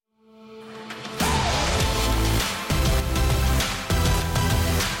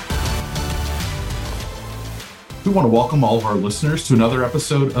We want to welcome all of our listeners to another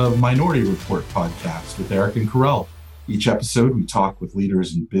episode of Minority Report podcast with Eric and Carell. Each episode, we talk with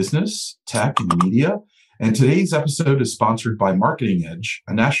leaders in business, tech, and media. And today's episode is sponsored by Marketing Edge,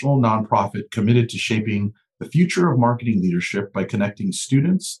 a national nonprofit committed to shaping the future of marketing leadership by connecting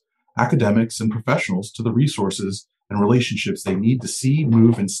students, academics, and professionals to the resources and relationships they need to see,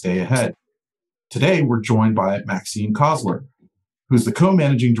 move, and stay ahead. Today, we're joined by Maxine Kosler, who's the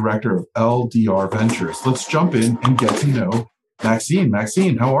co-managing director of LDR Ventures. Let's jump in and get to know Maxine.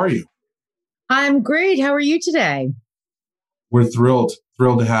 Maxine, how are you? I'm great. How are you today? We're thrilled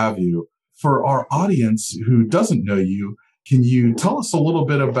to have you. For our audience who doesn't know you, can you tell us a little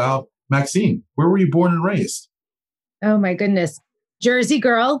bit about Maxine? Where were you born and raised? Oh my goodness. Jersey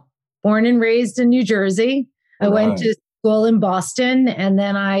girl, born and raised in New Jersey. I went to school in Boston and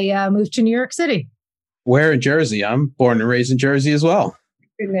then I moved to New York City. Where in Jersey? I'm born and raised in Jersey as well.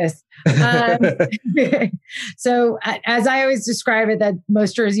 Goodness. So as I always describe it, that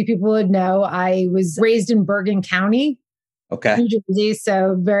most Jersey people would know, I was raised in Bergen County, New Jersey,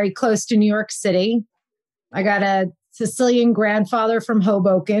 so very close to New York City. I got a Sicilian grandfather from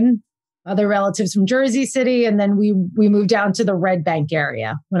Hoboken, other relatives from Jersey City, and then we moved down to the Red Bank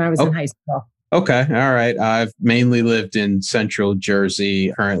area when I was in high school. Okay. All right. I've mainly lived in central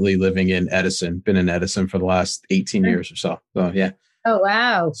Jersey, currently living in Edison. Been in Edison for the last 18 years or so. So, yeah. Oh,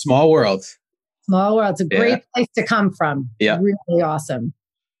 wow. Small world. Small world. It's a great place to come from. Yeah. Really awesome.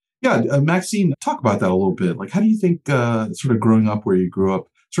 Yeah. Maxine, talk about that a little bit. Like, how do you think sort of growing up where you grew up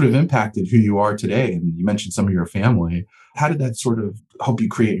sort of impacted who you are today? And you mentioned some of your family. How did that sort of help you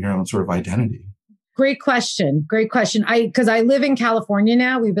create your own sort of identity? Great question. Because I live in California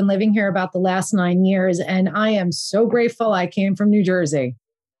now. We've been living here about the last 9 years, and I am so grateful I came from New Jersey.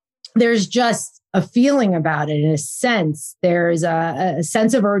 There's just a feeling about it, in a sense. There's a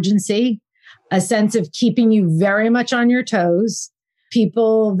sense of urgency, a sense of keeping you very much on your toes.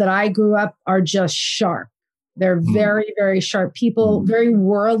 People that I grew up are just sharp. They're very, very sharp people, very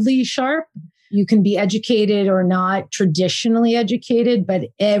worldly sharp. You can be educated or not traditionally educated, but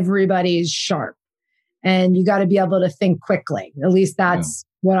everybody is sharp. And you got to be able to think quickly. At least that's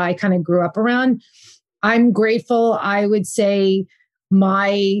what I kind of grew up around. I'm grateful. I would say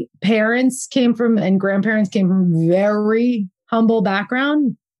my parents and grandparents came from very humble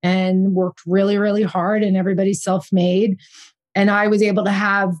background and worked really, really hard, and everybody's self-made. And I was able to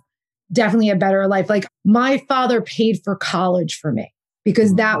have definitely a better life. Like, my father paid for college for me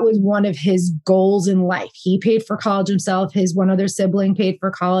because that was one of his goals in life. He paid for college himself. His one other sibling paid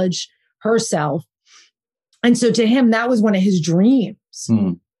for college herself. And so to him, that was one of his dreams,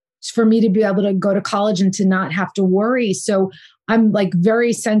 for me to be able to go to college and to not have to worry. So I'm like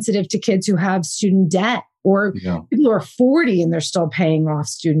very sensitive to kids who have student debt, or people who are 40 and they're still paying off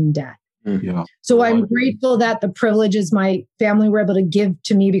student debt. So I'm grateful that the privileges my family were able to give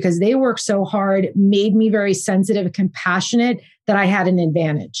to me, because they worked so hard, made me very sensitive and compassionate, that I had an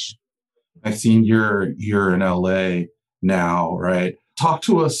advantage. Maxine, you're in LA now, right? Talk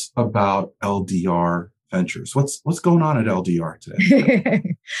to us about LDR Ventures. What's going on at LDR today?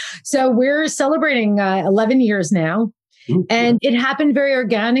 So we're celebrating 11 years now. And it happened very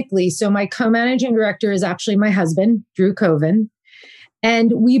organically. So my co-managing director is actually my husband, Drew Coven.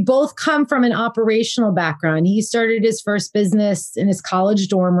 And we both come from an operational background. He started his first business in his college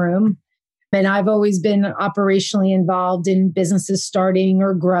dorm room. And I've always been operationally involved in businesses starting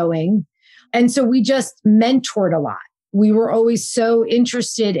or growing. And so we just mentored a lot. We were always so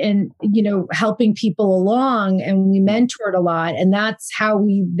interested in, helping people along, and we mentored a lot. And that's how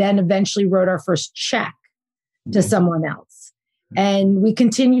we then eventually wrote our first check to someone else. And we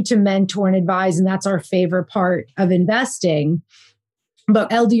continue to mentor and advise. And that's our favorite part of investing.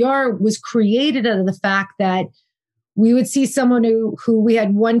 But LDR was created out of the fact that we would see someone who we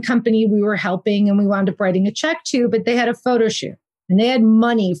had one company we were helping and we wound up writing a check to, but they had a photo shoot and they had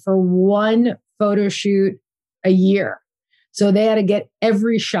money for one photo shoot a year. So they had to get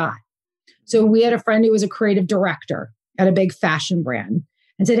every shot. So we had a friend who was a creative director at a big fashion brand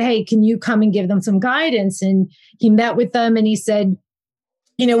and said, hey, can you come and give them some guidance? And he met with them and he said,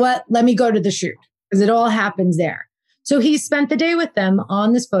 you know what, let me go to the shoot, because it all happens there. So he spent the day with them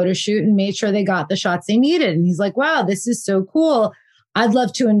on this photo shoot and made sure they got the shots they needed. And he's like, wow, this is so cool. I'd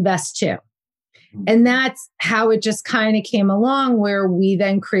love to invest too. And that's how it just kind of came along, where we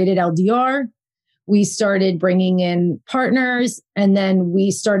then created LDR. We started bringing in partners, and then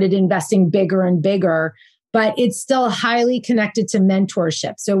we started investing bigger and bigger, but it's still highly connected to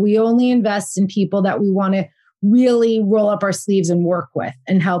mentorship. So we only invest in people that we want to really roll up our sleeves and work with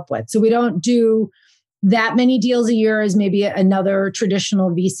and help with. So we don't do that many deals a year as maybe another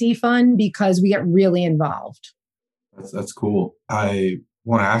traditional VC fund, because we get really involved. That's cool. I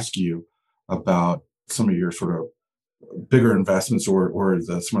want to ask you about some of your sort of bigger investments or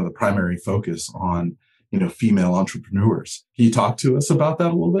some of the primary focus on, female entrepreneurs. Can you talk to us about that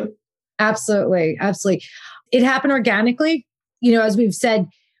a little bit? Absolutely. Absolutely. It happened organically. As we've said,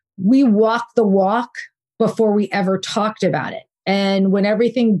 we walked the walk before we ever talked about it. And when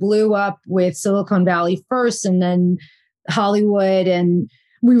everything blew up with Silicon Valley first and then Hollywood, and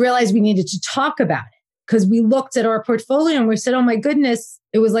we realized we needed to talk about it because we looked at our portfolio and we said, oh my goodness,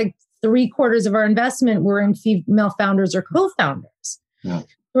 it was like 3/4 of our investment were in female founders or co-founders. Yeah.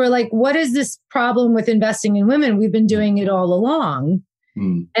 We're like, what is this problem with investing in women? We've been doing it all along.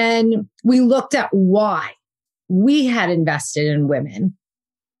 And we looked at why we had invested in women.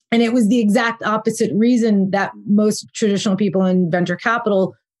 And it was the exact opposite reason that most traditional people in venture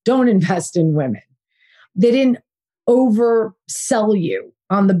capital don't invest in women. They didn't oversell you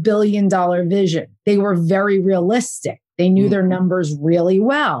on the $1 billion vision. They were very realistic. They knew their numbers really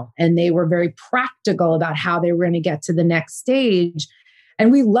well, and they were very practical about how they were going to get to the next stage.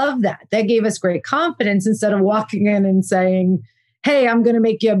 And we love that. That gave us great confidence instead of walking in and saying, hey, I'm going to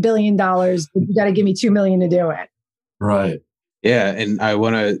make you $1 billion, but you got to give me $2 million to do it. Right. Yeah. And I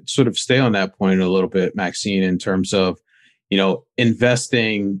want to sort of stay on that point a little bit, Maxine, in terms of,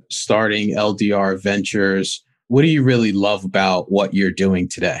 investing, starting LDR Ventures. What do you really love about what you're doing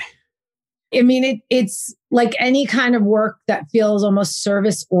today? I mean, it's like any kind of work that feels almost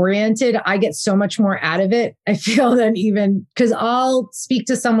service oriented. I get so much more out of it. I feel that even because I'll speak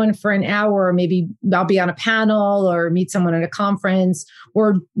to someone for an hour, or maybe I'll be on a panel or meet someone at a conference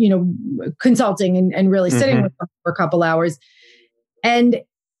or, consulting and really sitting with them for a couple hours. And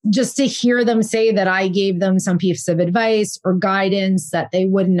just to hear them say that I gave them some piece of advice or guidance that they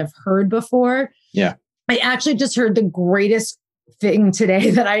wouldn't have heard before. Yeah. I actually just heard the greatest thing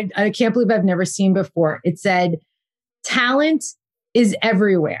today that I can't believe I've never seen before. It said, talent is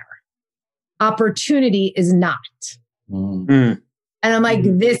everywhere. Opportunity is not. And I'm like,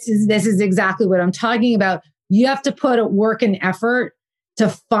 this is exactly what I'm talking about. You have to put a work and effort to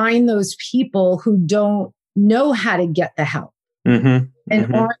find those people who don't know how to get the help and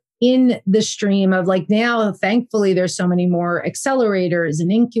aren't in the stream of like now, thankfully, there's so many more accelerators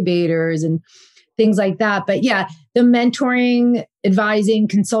and incubators and things like that. But yeah, the mentoring, advising,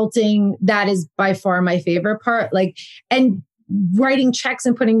 consulting, that is by far my favorite part. Like, and writing checks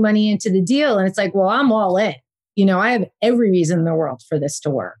and putting money into the deal. And it's like, well, I'm all in. I have every reason in the world for this to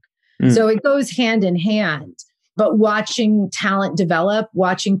work. So it goes hand in hand. But watching talent develop,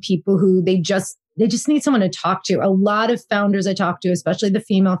 watching people who they just need someone to talk to. A lot of founders I talk to, especially the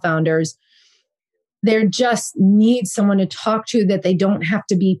female founders, they just need someone to talk to that they don't have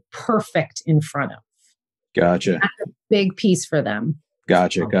to be perfect in front of. Gotcha. That's a big piece for them.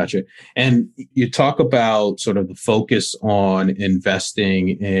 Gotcha. And you talk about sort of the focus on investing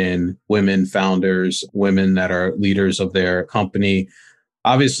in women founders, women that are leaders of their company.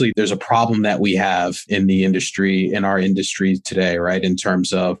 Obviously, there's a problem that we have in the industry, in our industry today, right? In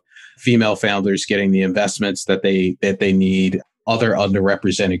terms of female founders getting the investments that they need, other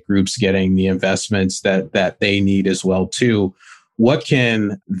underrepresented groups getting the investments that they need as well too. What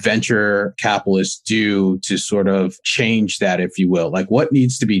can venture capitalists do to sort of change that, if you will? Like what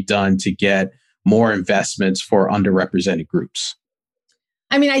needs to be done to get more investments for underrepresented groups?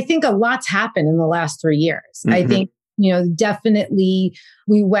 I mean, I think a lot's happened in the last 3 years. I think, definitely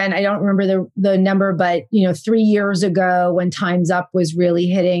we went, I don't remember the number, but, 3 years ago when Time's Up was really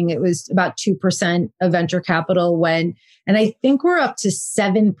hitting, it was about 2% of venture capital and I think we're up to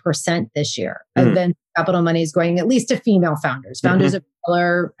 7% this year of venture capital money is going at least to female founders. Founders of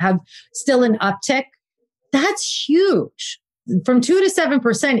color have still an uptick. That's huge. From 2 to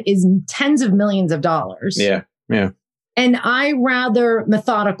 7% is tens of millions of dollars. Yeah. And I rather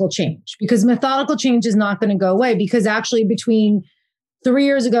methodical change because methodical change is not going to go away because actually between 3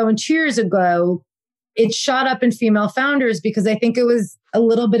 years ago and 2 years ago, it shot up in female founders because I think it was a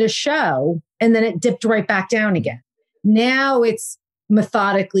little bit of show and then it dipped right back down again. Now it's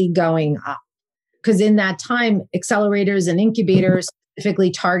methodically going up because in that time, accelerators and incubators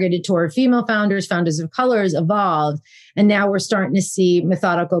specifically targeted toward female founders, founders of colors evolved. And now we're starting to see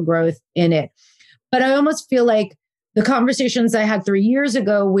methodical growth in it. But I almost feel like the conversations I had 3 years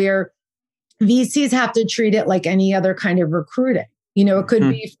ago where VCs have to treat it like any other kind of recruiting. It could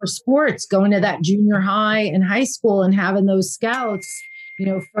be for sports, going to that junior high and high school and having those scouts,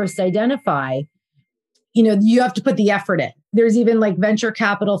 first identify. You have to put the effort in. There's even like venture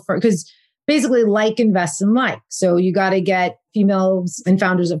capital because basically like invests in like. So you got to get females and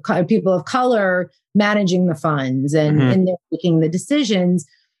founders of people of color managing the funds and they're making the decisions.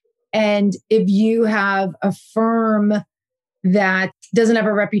 And if you have a firm that doesn't have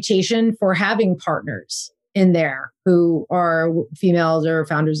a reputation for having partners in there who are females or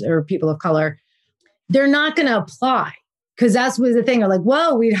founders or people of color, they're not going to apply. Because that was the thing. They're like,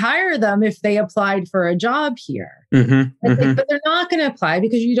 well, we'd hire them if they applied for a job here. But they're not going to apply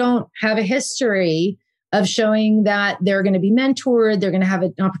because you don't have a history of showing that they're going to be mentored. They're going to have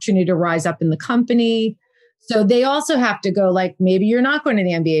an opportunity to rise up in the company. So they also have to go, like, maybe you're not going to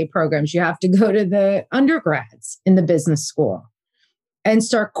the MBA programs. You have to go to the undergrads in the business school and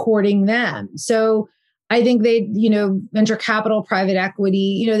start courting them. So I think venture capital, private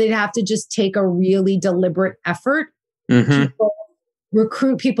equity, they'd have to just take a really deliberate effort.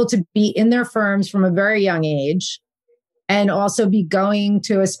 Recruit people to be in their firms from a very young age, and also be going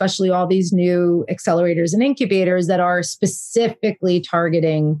to especially all these new accelerators and incubators that are specifically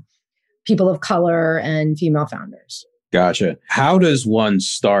targeting people of color and female founders. Gotcha. How does one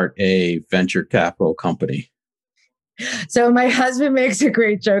start a venture capital company? So my husband makes a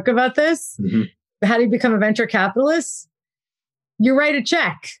great joke about this. How do you become a venture capitalist? You write a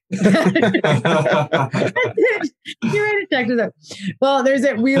check. You write a check. Well,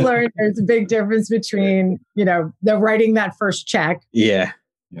 we learned there's a big difference between, the writing that first check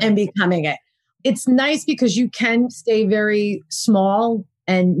and becoming it. It's nice because you can stay very small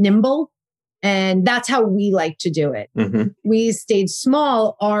and nimble. And that's how we like to do it. We stayed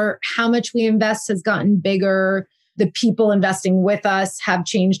small. How much we invest has gotten bigger. The people investing with us have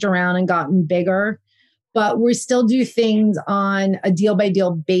changed around and gotten bigger. But we still do things on a deal by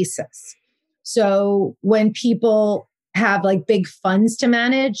deal basis. So when people have like big funds to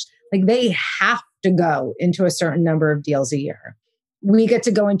manage, like they have to go into a certain number of deals a year. We get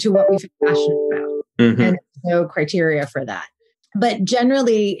to go into what we feel passionate about. And there's no criteria for that. But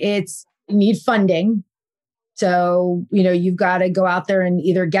generally you need funding. So, you've got to go out there and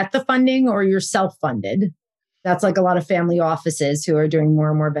either get the funding or you're self-funded. That's like a lot of family offices who are doing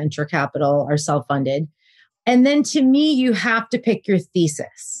more and more venture capital are self-funded. And then to me, you have to pick your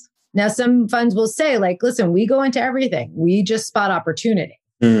thesis. Now, some funds will say like, listen, we go into everything. We just spot opportunity.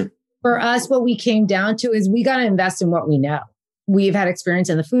 For us, what we came down to is we got to invest in what we know. We've had experience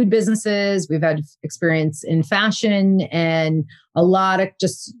in the food businesses. We've had experience in fashion and a lot of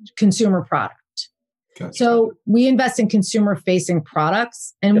just consumer product. Gotcha. So we invest in consumer facing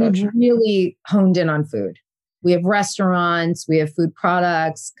products and we've really honed in on food. We have restaurants, we have food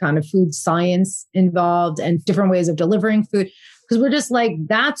products, kind of food science involved and different ways of delivering food. Because we're just like,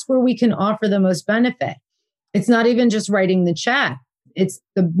 that's where we can offer the most benefit. It's not even just writing the check. It's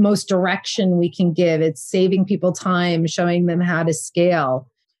the most direction we can give. It's saving people time, showing them how to scale.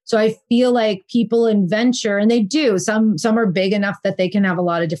 So I feel like people in venture, and they do, some are big enough that they can have a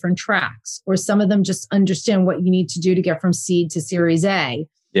lot of different tracks, or some of them just understand what you need to do to get from seed to Series A.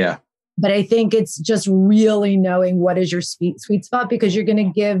 Yeah. But I think it's just really knowing what is your sweet spot, because you're going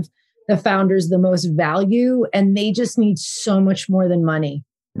to give the founders the most value and they just need so much more than money.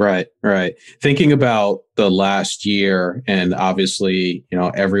 Right. Thinking about the last year, and obviously,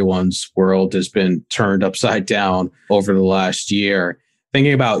 everyone's world has been turned upside down over the last year.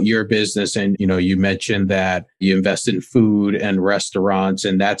 Thinking about your business, and you mentioned that you invest in food and restaurants,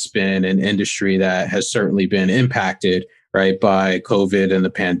 and that's been an industry that has certainly been impacted, right, by COVID and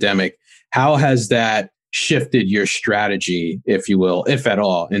the pandemic. How has that shifted your strategy, if you will, if at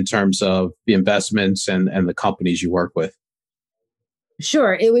all, in terms of the investments and the companies you work with?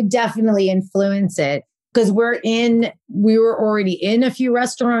 Sure, it would definitely influence it, because we were already in a few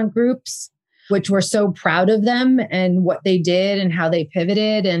restaurant groups, which we're so proud of them and what they did and how they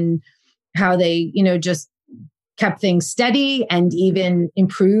pivoted and how they, just kept things steady and even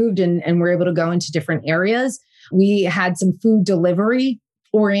improved and were able to go into different areas. We had some food delivery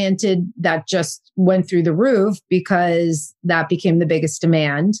oriented that just went through the roof because that became the biggest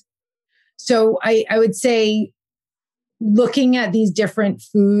demand. So I would say, looking at these different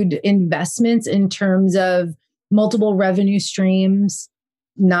food investments in terms of multiple revenue streams,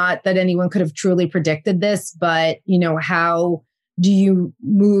 not that anyone could have truly predicted this, but how do you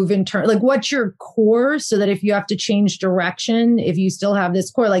move in terms, like what's your core, so that if you have to change direction, if you still have this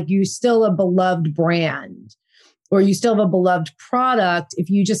core, like you still a beloved brand or you still have a beloved product, if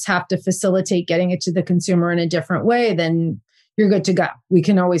you just have to facilitate getting it to the consumer in a different way, then you're good to go. We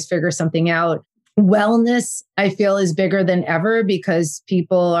can always figure something out. Wellness, I feel, is bigger than ever because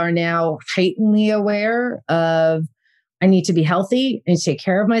people are now heightenedly aware of, I need to be healthy, I need to take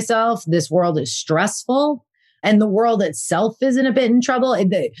care of myself. This world is stressful and the world itself is in a bit in trouble.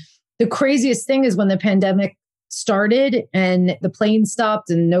 The craziest thing is when the pandemic started and the plane stopped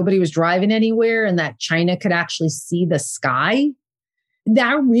and nobody was driving anywhere and that China could actually see the sky.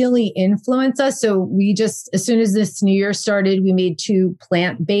 that really influenced us. So we just, as soon as this new year started, we made 2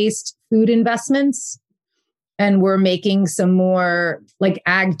 plant-based food investments. And we're making some more like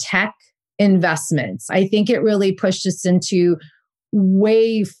ag tech investments. I think it really pushed us into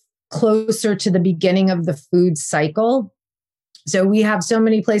way closer to the beginning of the food cycle. So we have so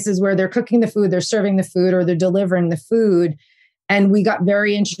many places where they're cooking the food, they're serving the food, or they're delivering the food. And we got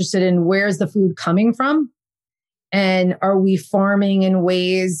very interested in where's the food coming from? And are we farming in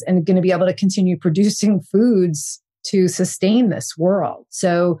ways and going to be able to continue producing foods to sustain this world?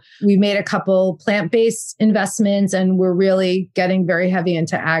 So we made a couple plant-based investments, and we're really getting very heavy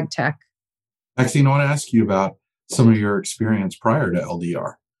into ag tech. Maxine, I want to ask you about some of your experience prior to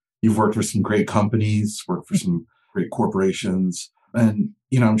LDR. You've worked for some great companies, worked for some great corporations, and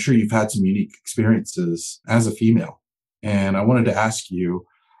I'm sure you've had some unique experiences as a female. And I wanted to ask you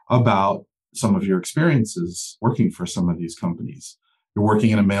about some of your experiences working for some of these companies. You're working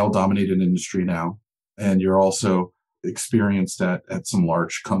in a male-dominated industry now, and you're also experienced at some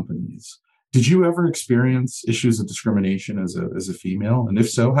large companies. Did you ever experience issues of discrimination as a female? And if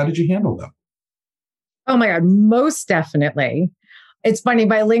so, how did you handle them? Oh my God, most definitely. It's funny,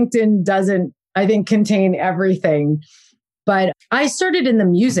 my LinkedIn doesn't, I think, contain everything, but I started in the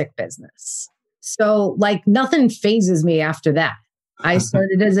music business. So like nothing phases me after that. I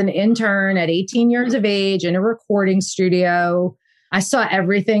started as an intern at 18 years of age in a recording studio. I saw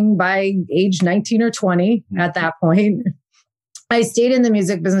everything by age 19 or 20 at that point. I stayed in the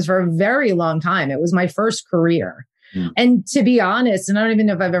music business for a very long time. It was my first career. And to be honest, and I don't even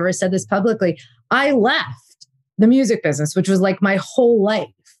know if I've ever said this publicly, I left the music business, which was like my whole life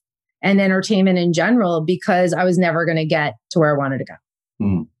and entertainment in general, because I was never going to get to where I wanted to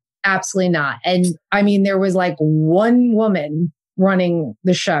go. Absolutely not. And I mean, there was like one woman running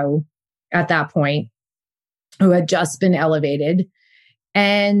the show at that point who had just been elevated.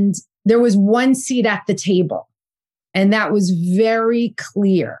 And there was one seat at the table. And that was very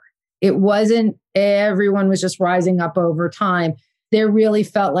clear. It wasn't everyone was just rising up over time. There really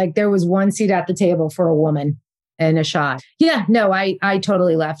felt like there was one seat at the table for a woman and a shot. Yeah, no, I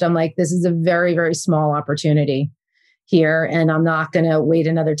totally left. I'm like, this is a very, very small opportunity here. And I'm not going to wait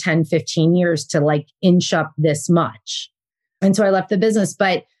another 10, 15 years to like inch up this much. And so I left the business.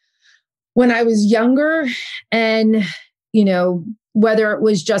 But when I was younger and, whether it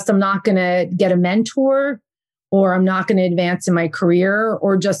was just I'm not going to get a mentor or I'm not going to advance in my career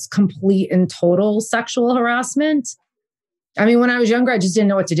or just complete and total sexual harassment. I mean, when I was younger, I just didn't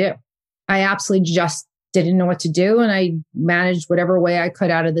know what to do. I absolutely just didn't know what to do. And I managed whatever way I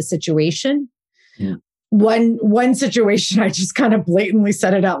could out of the situation. Yeah. One situation, I just kind of blatantly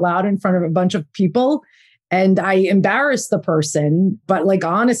said it out loud in front of a bunch of people. And I embarrassed the person. But like,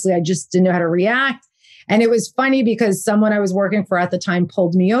 honestly, I just didn't know how to react. And it was funny because someone I was working for at the time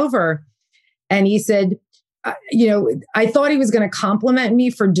pulled me over and he said, I thought he was going to compliment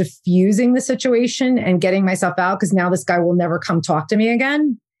me for diffusing the situation and getting myself out because now this guy will never come talk to me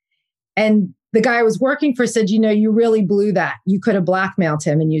again. And the guy I was working for said, you really blew that. You could have blackmailed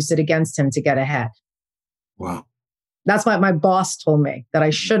him and used it against him to get ahead. Wow. That's what my boss told me that I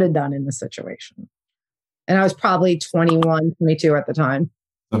should have done in the situation. And I was probably 21, 22 at the time.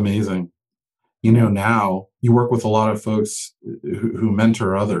 Amazing. Now you work with a lot of folks who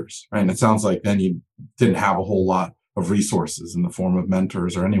mentor others, right? And it sounds like then you didn't have a whole lot of resources in the form of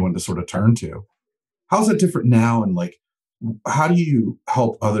mentors or anyone to sort of turn to. How's it different now? And like, how do you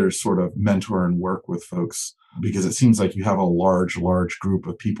help others sort of mentor and work with folks? Because it seems like you have a large group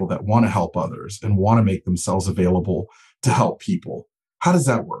of people that want to help others and want to make themselves available to help people. How does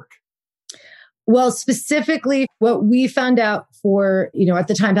that work? Well, specifically, what we found out for, at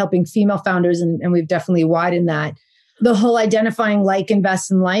the time helping female founders, and we've definitely widened that, the whole identifying like, invest,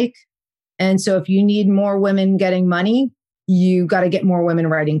 and like. And so if you need more women getting money, you got to get more women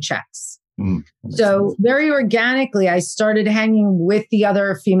writing checks. So very organically, I started hanging with the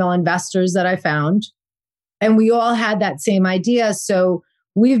other female investors that I found. And we all had that same idea. So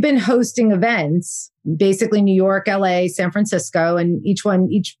we've been hosting events, basically New York, LA, San Francisco, and each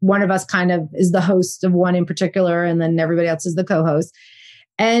one of us kind of is the host of one in particular, and then everybody else is the co-host.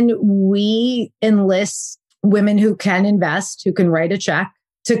 And we enlist women who can invest, who can write a check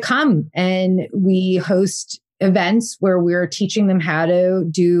to come. And we host events where we're teaching them how to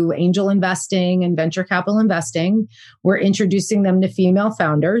do angel investing and venture capital investing. We're introducing them to female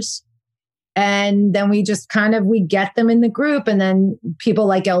founders. And then we just we get them in the group. And then people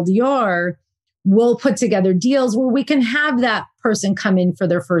like LDR will put together deals where we can have that person come in for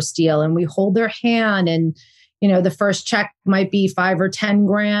their first deal and we hold their hand. And, the first check might be $5 or $10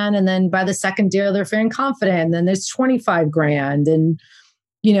 grand. And then by the second deal, they're feeling confident. And then there's $25 grand. And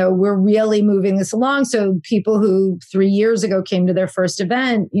we're really moving this along. So people who 3 years ago came to their first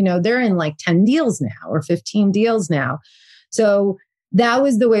event, they're in like 10 deals now or 15 deals now. So that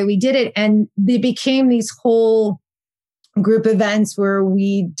was the way we did it. And they became these whole group events where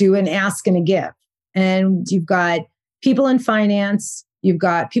we do an ask and a give. And you've got people in finance, you've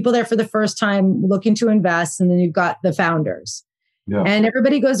got people there for the first time looking to invest, and then you've got the founders. Yeah. And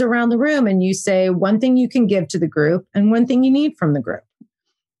everybody goes around the room and you say one thing you can give to the group and one thing you need from the group.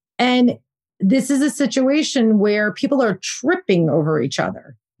 And this is a situation where people are tripping over each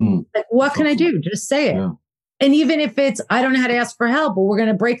other. Like, what can I do? Just say it. Yeah. And even if it's, I don't know how to ask for help, but we're going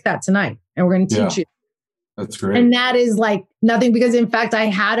to break that tonight and we're going to teach you. That's great. And that is like nothing, because in fact, I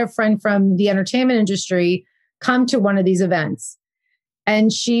had a friend from the entertainment industry come to one of these events.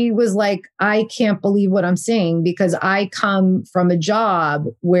 And she was like, I can't believe what I'm seeing, because I come from a job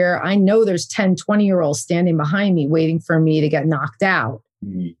where I know there's 10, 20-year-olds standing behind me waiting for me to get knocked out.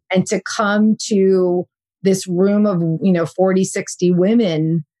 Mm-hmm. And to come to this room of, 40, 60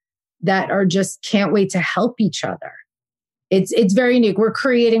 women that are just can't wait to help each other. It's very unique. We're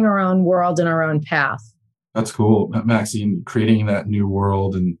creating our own world and our own path. That's cool, Maxine, creating that new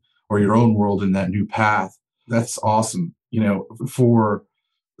world or your own world in that new path. That's awesome. For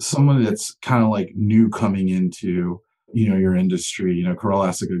someone that's kind of like new coming into, your industry, Carell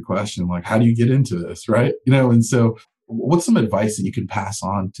asked a good question, like, how do you get into this? Right. And so what's some advice that you can pass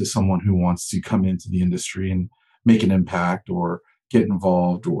on to someone who wants to come into the industry and make an impact or get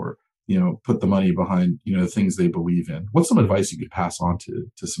involved or, put the money behind, the things they believe in? What's some advice you could pass on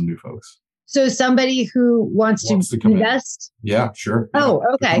to some new folks? So somebody who wants to invest? Yeah, sure. Oh,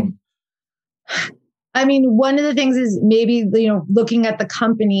 okay. I mean, one of the things is maybe, looking at the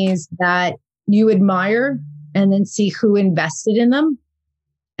companies that you admire and then see who invested in them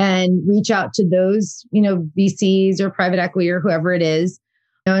and reach out to those, VCs or private equity or whoever it is,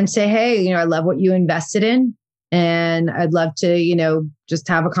 and say, hey, I love what you invested in and I'd love to, just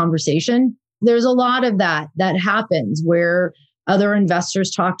have a conversation. There's a lot of that happens where other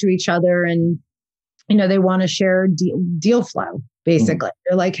investors talk to each other and, they want to share deal flow. Basically,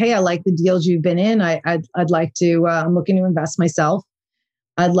 they're like, hey, I like the deals you've been in. I'd like to, I'm looking to invest myself.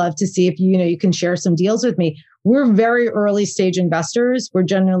 I'd love to see if you can share some deals with me. We're very early stage investors. We're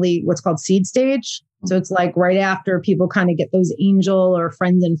generally what's called seed stage. So it's like right after people kind of get those angel or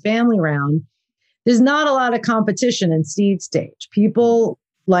friends and family round. There's not a lot of competition in seed stage. People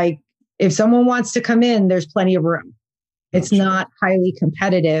like, if someone wants to come in, there's plenty of room. It's not highly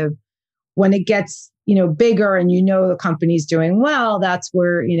competitive. When it gets bigger and the company's doing well, that's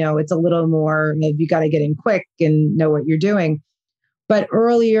where, it's a little more, you got to get in quick and know what you're doing. But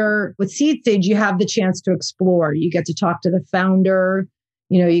earlier with seed stage, you have the chance to explore. You get to talk to the founder,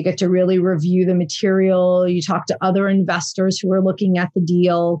 you get to really review the material. You talk to other investors who are looking at the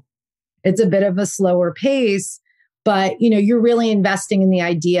deal. It's a bit of a slower pace, but you're really investing in the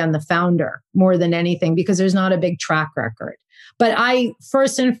idea and the founder more than anything, because there's not a big track record. But I,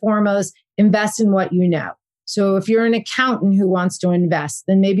 first and foremost, invest in what you know. So if you're an accountant who wants to invest,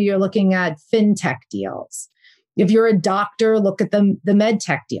 then maybe you're looking at fintech deals. If you're a doctor, look at the med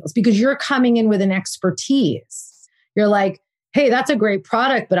tech deals, because you're coming in with an expertise. You're like, hey, that's a great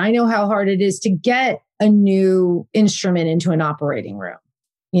product, but I know how hard it is to get a new instrument into an operating room,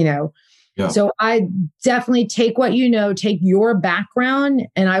 Yeah. So I definitely take what take your background,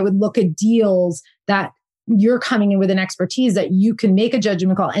 and I would look at deals that you're coming in with an expertise that you can make a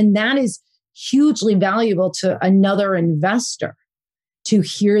judgment call. And that is hugely valuable to another investor to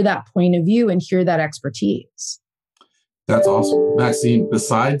hear that point of view and hear that expertise. That's awesome. Maxine,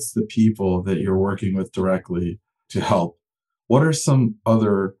 besides the people that you're working with directly to help, what are some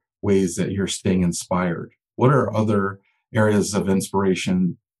other ways that you're staying inspired? What are other areas of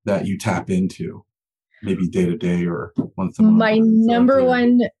inspiration that you tap into, maybe day to day or month to month? My number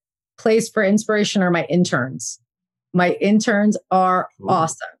one place for inspiration are my interns. My interns are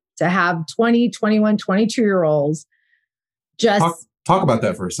awesome. To have 20, 21, 22-year-olds just... Talk about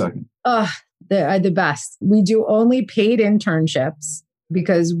that for a second. They're the best. We do only paid internships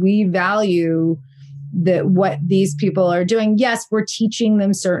because we value what these people are doing. Yes, we're teaching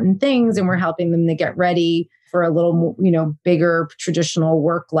them certain things and we're helping them to get ready for a little, bigger traditional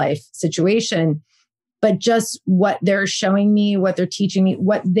work life situation. But just what they're showing me, what they're teaching me,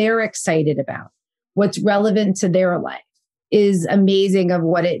 what they're excited about, what's relevant to their life is amazing of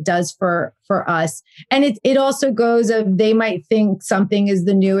what it does for us. And it also goes of, they might think something is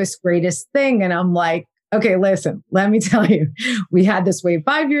the newest, greatest thing. And I'm like, okay, listen, let me tell you, we had this wave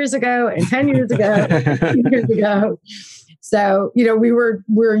 5 years ago and 10 years ago, 15 years ago. So, we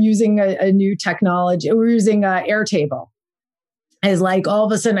were using a new technology. We were using Airtable. is like, all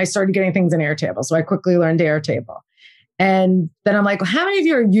of a sudden I started getting things in Airtable. So I quickly learned Airtable. And then I'm like, well, how many of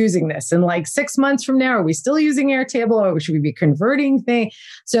you are using this? And like 6 months from now, are we still using Airtable, or should we be converting things?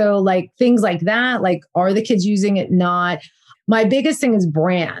 So like things like that, like, are the kids using it? Not. My biggest thing is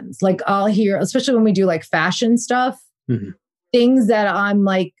brands. Like I'll hear, especially when we do like fashion stuff, things that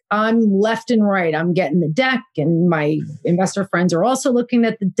I'm left and right. I'm getting the deck, and my investor friends are also looking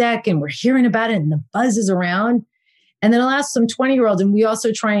at the deck, and we're hearing about it, and the buzz is around. And then I'll ask some 20-year-olds, and we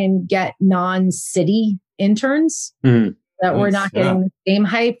also try and get non-city interns that we're not getting the same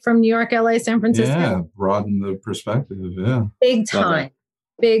hype from New York, LA, San Francisco. Yeah, broaden the perspective. Yeah. Big time.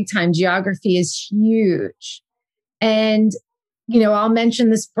 Big time. Geography is huge. And, I'll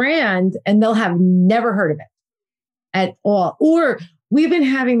mention this brand and they'll have never heard of it at all. Or we've been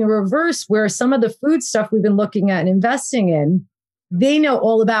having the reverse, where some of the food stuff we've been looking at and investing in, they know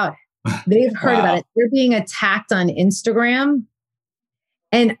all about it. They've heard about it. They're being attacked on Instagram.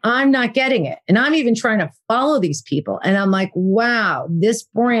 And I'm not getting it. And I'm even trying to follow these people. And I'm like, wow, this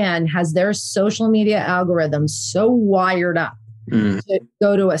brand has their social media algorithm so wired up to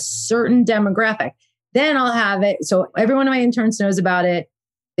go to a certain demographic. Then I'll have it. So every one of my interns knows about it.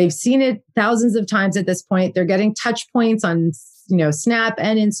 They've seen it thousands of times at this point. They're getting touch points on, Snap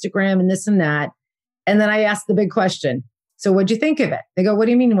and Instagram and this and that. And then I ask the big question. So what'd you think of it? They go, what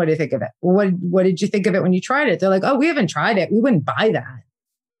do you mean? What do you think of it? Well, what did you think of it when you tried it? They're like, oh, we haven't tried it. We wouldn't buy that.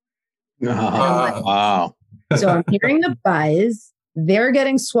 Wow. So I'm hearing the buzz. They're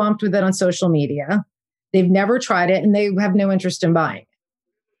getting swamped with it on social media. They've never tried it, and they have no interest in buying it.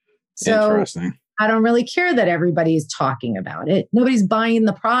 So interesting. I don't really care that everybody's talking about it. Nobody's buying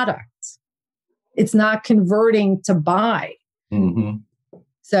the product. It's not converting to buy.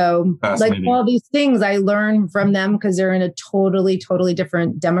 So like all these things I learn from them because they're in a totally, totally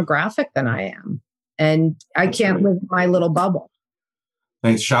different demographic than I am. And I can't live in my little bubble.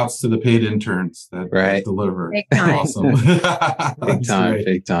 Thanks. Shouts to the paid interns that deliver. Big time. Awesome.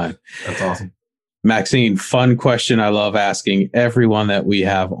 Big time. That's awesome. Maxine, fun question I love asking everyone that we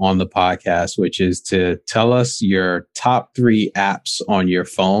have on the podcast, which is to tell us your top 3 apps on your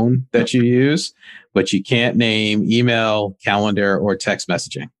phone that you use, but you can't name email, calendar, or text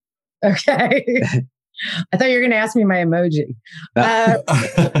messaging. Okay. I thought you were going to ask me my emoji.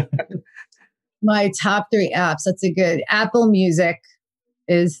 My top 3 apps. That's a good. Apple Music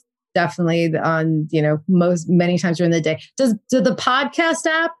is definitely on, many times during the day. Does the podcast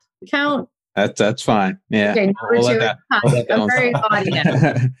app count? That's fine. Yeah. Okay, number 2. I'm very audio.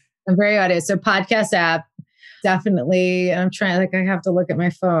 I'm very audio. So podcast app, definitely. I'm trying, I have to look at my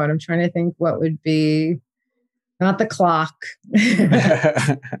phone. I'm trying to think what would be, not the clock.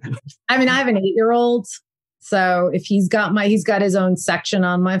 I mean, I have an 8-year-old. So if he's got his own section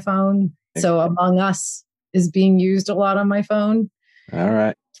on my phone. So Among Us is being used a lot on my phone. All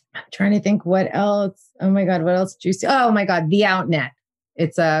right. I'm trying to think what else. Oh my God, what else do you see? Oh my God, The Outnet.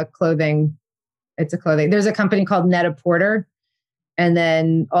 It's a clothing. There's a company called Net-a-Porter, and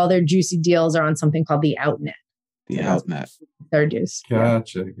then all their juicy deals are on something called The Outnet. The Outnet. Their juice.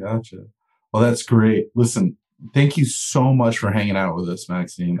 Gotcha. Well, that's great. Listen, thank you so much for hanging out with us,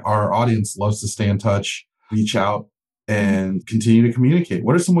 Maxine. Our audience loves to stay in touch, reach out, and continue to communicate.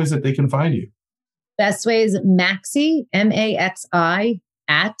 What are some ways that they can find you? Best way is Maxi, MAXI,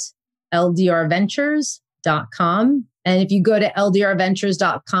 at ldrventures.com. And if you go to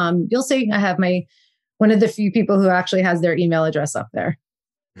ldrventures.com, you'll see I have one of the few people who actually has their email address up there.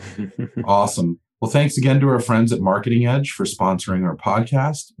 Awesome. Well, thanks again to our friends at Marketing Edge for sponsoring our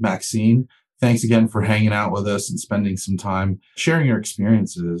podcast. Maxine, thanks again for hanging out with us and spending some time sharing your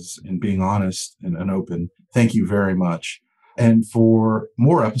experiences and being honest and open. Thank you very much. And for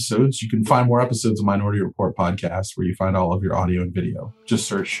more episodes, you can find more episodes of Minority Report podcast where you find all of your audio and video. Just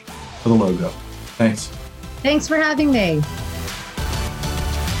search for the logo. Thanks. Thanks for having me.